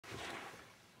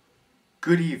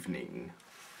Good evening.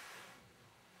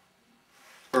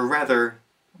 Or rather,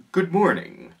 good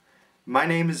morning. My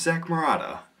name is Zach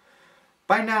Murata.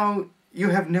 By now, you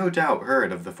have no doubt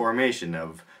heard of the formation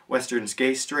of Western's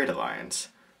Gay Straight Alliance.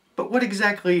 But what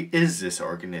exactly is this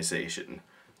organization?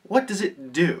 What does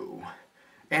it do?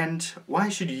 And why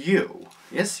should you,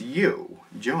 yes you,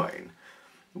 join?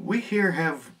 We here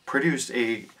have produced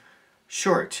a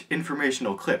short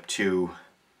informational clip to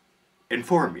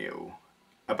inform you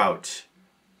about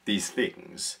these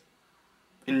things.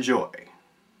 Enjoy.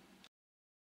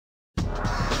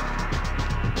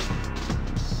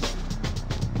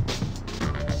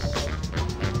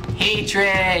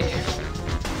 Hatred.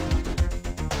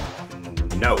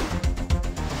 No.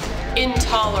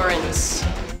 Intolerance.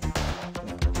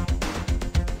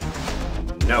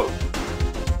 No.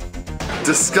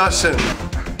 Discussion.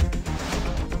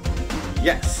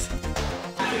 Yes.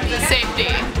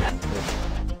 Safety.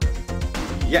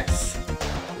 Yes.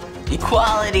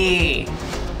 Equality.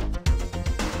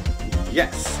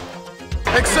 Yes.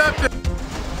 Acceptance.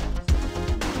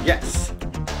 Yes.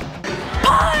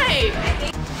 Pie!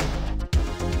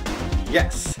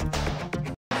 Yes.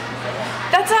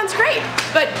 That sounds great,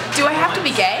 but do I have to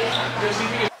be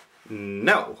gay?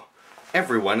 No.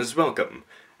 Everyone is welcome.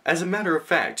 As a matter of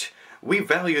fact, we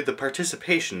value the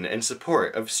participation and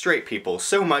support of straight people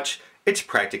so much, it's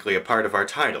practically a part of our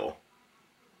title.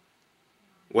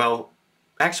 Well,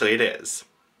 actually it is.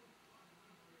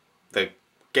 The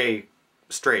Gay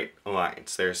Straight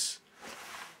Alliance. There's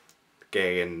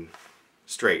gay and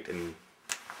straight, and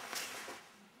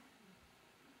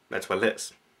that's what it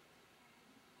is.